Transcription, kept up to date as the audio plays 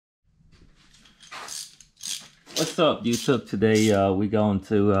What's up, YouTube? Today we're going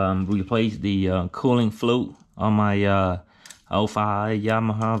to replace the cooling fluid on my 05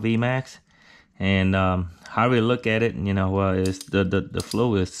 Yamaha Vmax. And how we look at it, you know, is the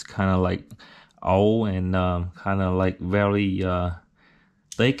fluid is kind of like old and kind of like very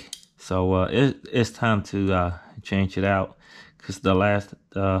thick. So it's time to change it out, because the last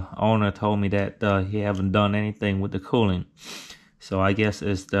owner told me that he haven't done anything with the cooling. So I guess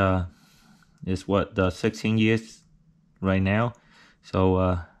it's what 16 years right now.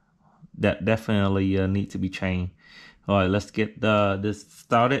 So that definitely needs to be changed. All right, let's get this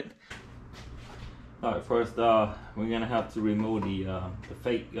started. All right, first we're gonna have to remove the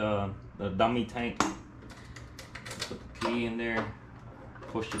fake the dummy tank. Put the key in there,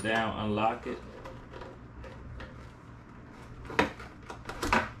 push it down, unlock it,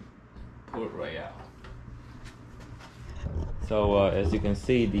 pull it right out. So as you can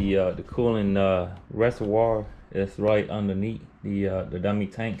see, the cooling reservoir is right underneath the dummy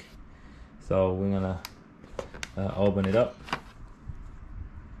tank. So we're gonna open it up,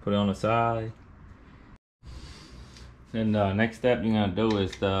 put it on the side. Then the next step you're gonna do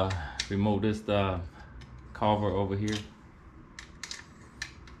is remove this cover over here.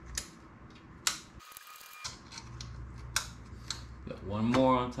 Got one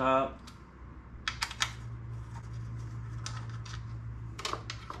more on top.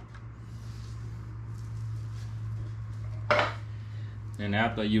 And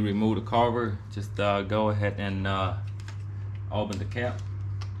after you remove the cover, just go ahead and open the cap.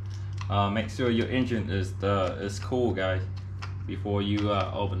 Make sure your engine is cool, guys, before you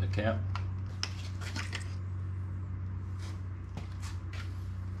open the cap.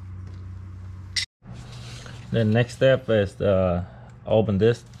 The next step is to open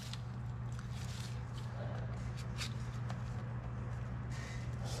this.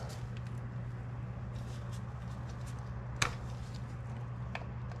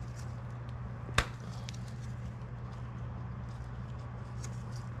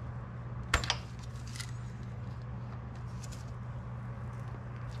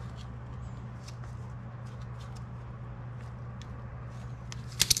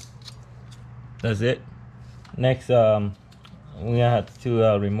 That's it. Next, we have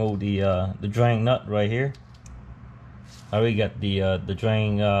to remove the drain nut right here. I already got the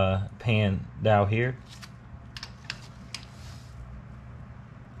drain pan down here.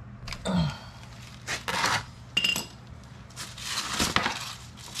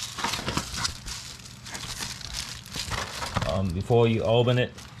 Before you open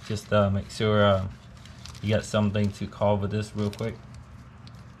it, just make sure you got something to cover this real quick.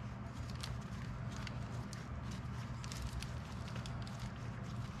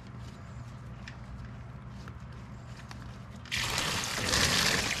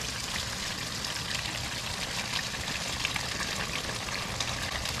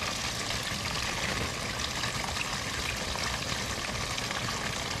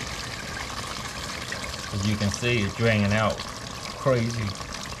 As you can see, it's draining out crazy.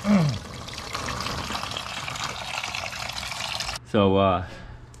 So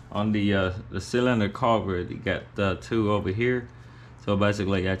on the cylinder cover, you got two over here. So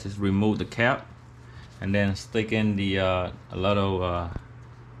basically, I just remove the cap and then stick in the a little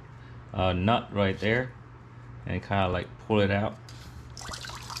nut right there, and kind of like pull it out.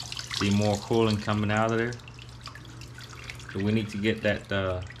 See more cooling coming out of there. So we need to get that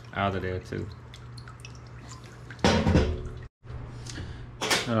out of there too.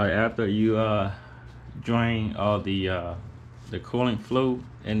 Alright, after you drain all the cooling fluid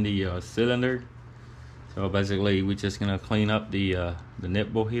in the cylinder, so basically we're just gonna clean up the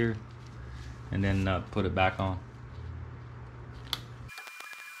nipple here and then put it back on.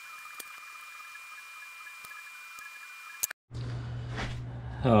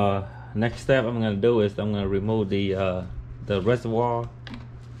 Next step I'm gonna do is I'm gonna remove the reservoir,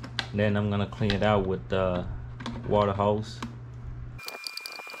 then I'm gonna clean it out with the water hose.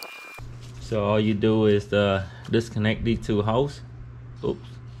 So all you do is disconnect these two hoses. Oops.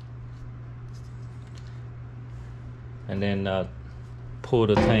 And then pull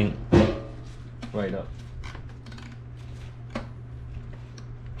the tank right up.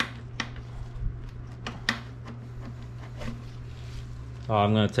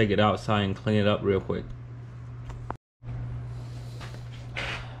 I'm gonna take it outside and clean it up real quick.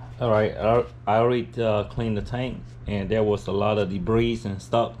 Alright, I already cleaned the tank, and there was a lot of debris and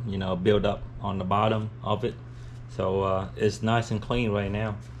stuff, you know, built up on the bottom of it. So it's nice and clean right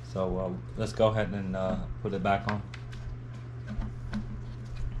now. So let's go ahead and put it back on.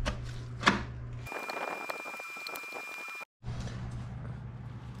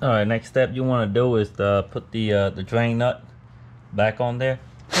 All right, next step you want to do is to put the drain nut back on there.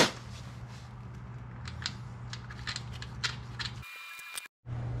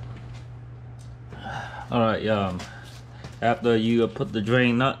 All right, after you put the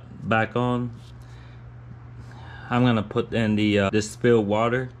drain nut back on, I'm gonna put in the distilled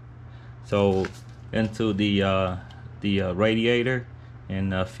water, so into the radiator,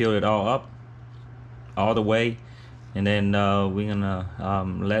 and fill it all up, all the way, and then we're gonna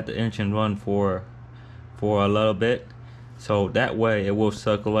let the engine run for a little bit, so that way it will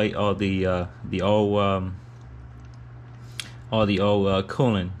circulate all the old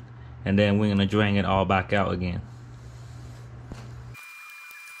coolant, and then we're gonna drain it all back out again.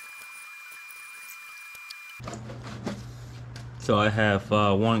 So I have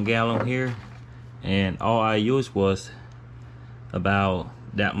 1 gallon here, and all I used was about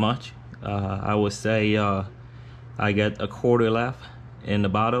that much. I would say I got a quarter left in the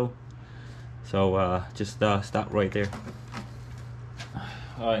bottle, so just stop right there.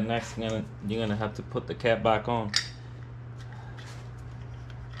 All right, next you're gonna have to put the cap back on.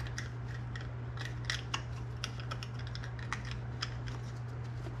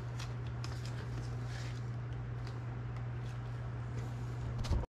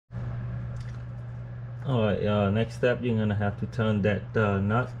 Alright, next step, you're gonna have to turn that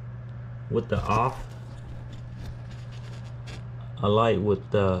nut with the off. I like with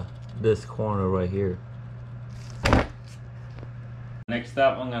this corner right here. Next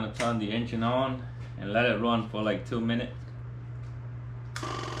up, I'm gonna turn the engine on and let it run for like 2 minutes.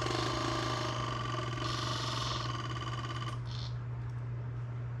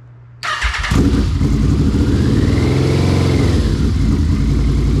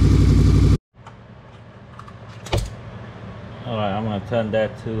 Alright, I'm gonna turn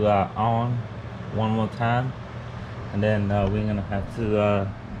that to on one more time, and then we're gonna have to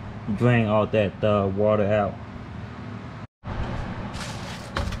drain all that water out.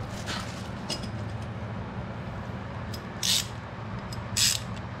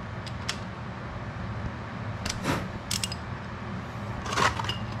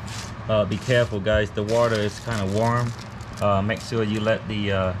 Be careful, guys, the water is kind of warm. Make sure you let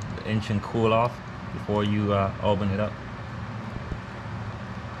the engine cool off before you open it up.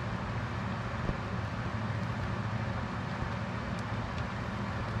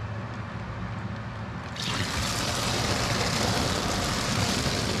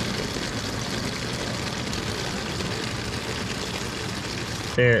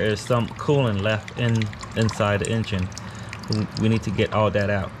 There is some coolant left inside the engine. We need to get all that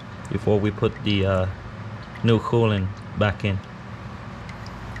out before we put the new coolant back in.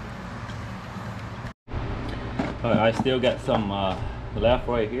 I still got some left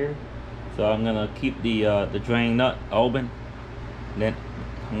right here, so I'm gonna keep the drain nut open. Then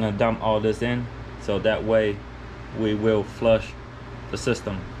I'm gonna dump all this in, so that way we will flush the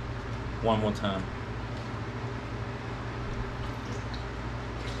system one more time.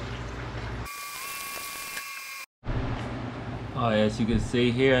 As you can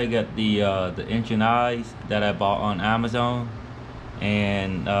see here, I got the engine eyes that I bought on Amazon,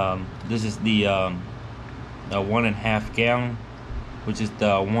 and this is the 1.5 gallon, which is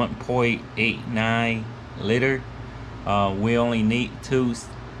the 1.89 liter. We only need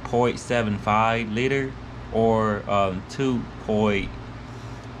 2.75 liter or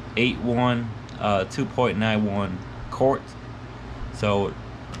 2.81 2.91 quarts. So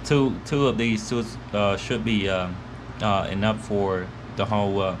two of these should be enough for the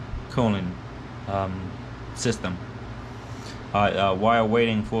whole cooling system. While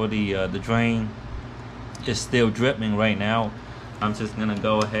waiting for the drain, it's still dripping right now. I'm just gonna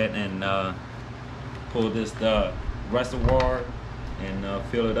go ahead and pull this reservoir and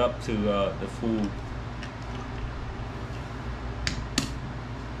fill it up to the full.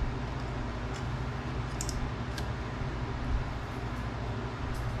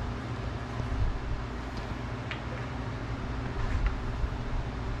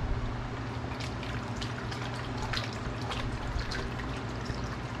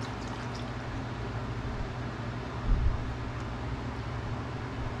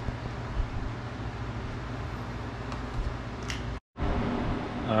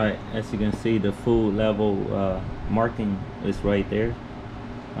 Alright, as you can see, the full level marking is right there.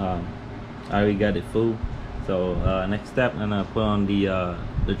 I already got it full. So next step, I'm gonna put on the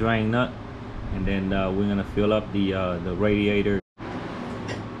drain nut, and then we're gonna fill up the radiator.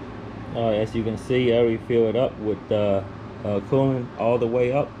 As you can see, I already filled it up with coolant all the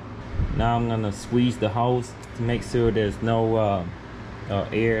way up. Now I'm gonna squeeze the hose to make sure there's no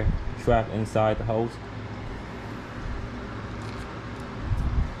air trapped inside the hose.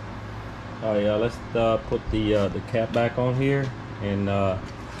 Alright, let's put the cap back on here and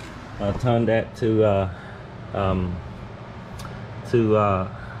turn that to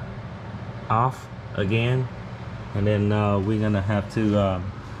off again, and then we're gonna have to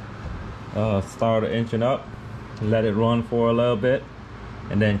start the engine up, let it run for a little bit,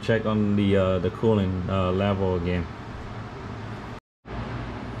 and then check on the cooling level again.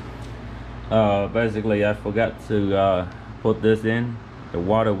 Basically, I forgot to put this in the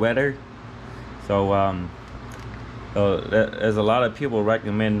water weather. So there's a lot of people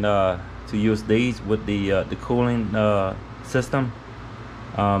recommend to use these with the cooling system.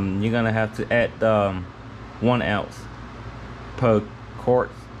 You're gonna have to add 1 ounce per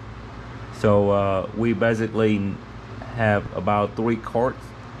quart. So we basically have about 3 quarts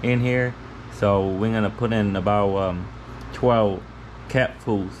in here. So we're gonna put in about 12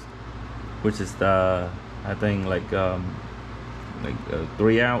 capfuls, which is I think like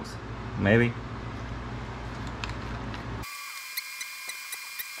 3 ounce maybe.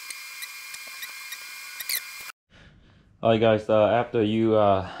 Alright guys, after you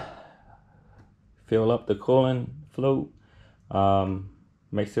fill up the coolant fluid,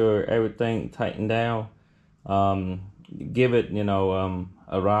 make sure everything tightened down. Give it,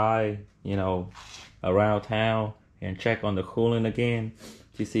 a ride, around town, and check on the coolant again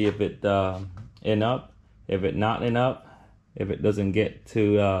to see if it enough. If it not enough, if it doesn't get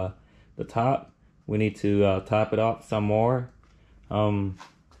to the top, we need to top it up some more.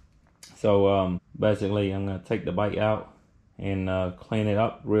 Basically, I'm gonna take the bike out and clean it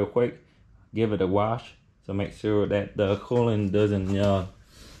up real quick, give it a wash, so make sure that the coolant doesn't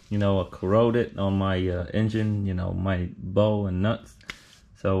corrode it on my engine, my bowl and nuts.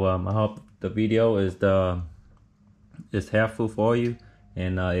 So I hope the video is helpful for you,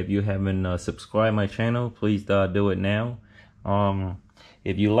 and if you haven't subscribed my channel, please do it now.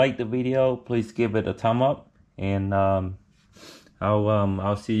 If you like the video, please give it a thumb up, and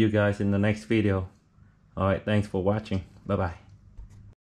I'll see you guys in the next video. All right, thanks for watching. Bye bye.